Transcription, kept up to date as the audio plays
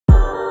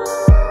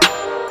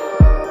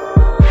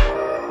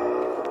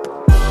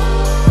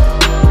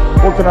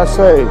What can I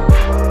say?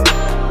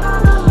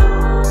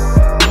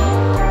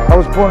 I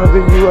was born in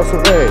the US of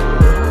A.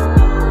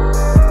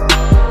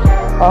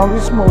 I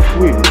only smoke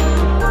weed,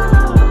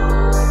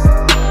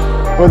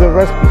 but the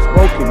rest be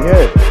smoking,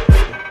 yeah.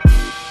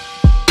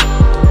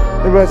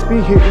 The rest be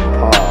hitting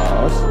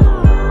pause,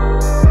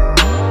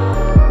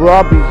 well,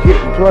 I'll be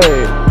hitting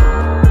play.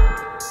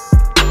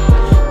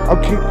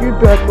 I'll kick you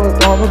back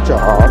like on the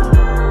job.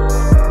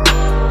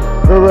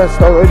 The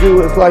rest all I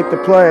do is like to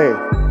play.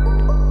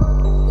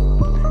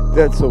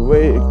 That's the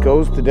way it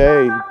goes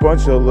today.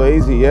 Bunch of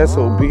lazy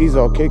SOBs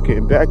all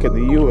kicking back in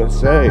the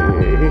USA.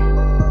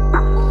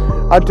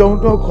 I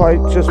don't know quite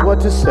just what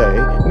to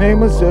say.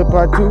 Name a zip,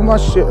 I do my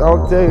shit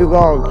all day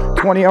long,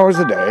 20 hours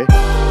a day.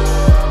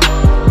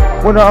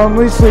 When I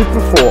only sleep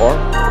for 4,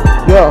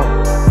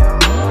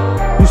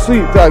 yeah. You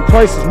sleep like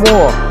twice as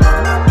more.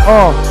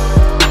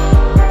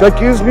 That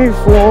gives me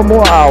 4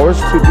 more hours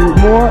to do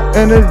more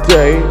in a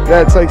day.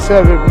 That's like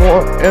 7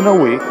 more in a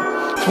week.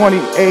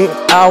 28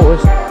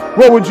 hours.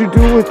 What would you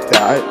do with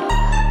that?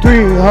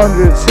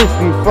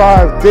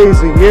 365 days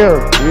a year,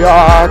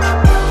 biatch.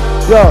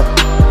 Yeah,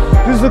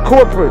 this is a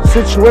corporate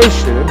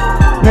situation,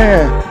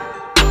 man.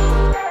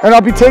 And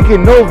I'll be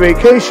taking no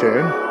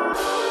vacation.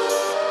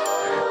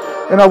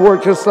 And I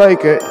work just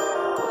like it.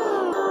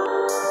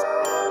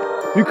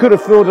 You could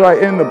have filled right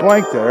in the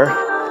blank there.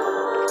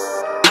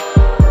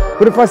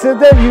 But if I said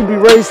that, you'd be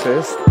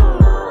racist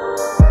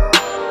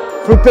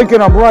for thinking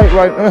I'm right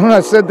when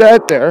I said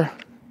that there.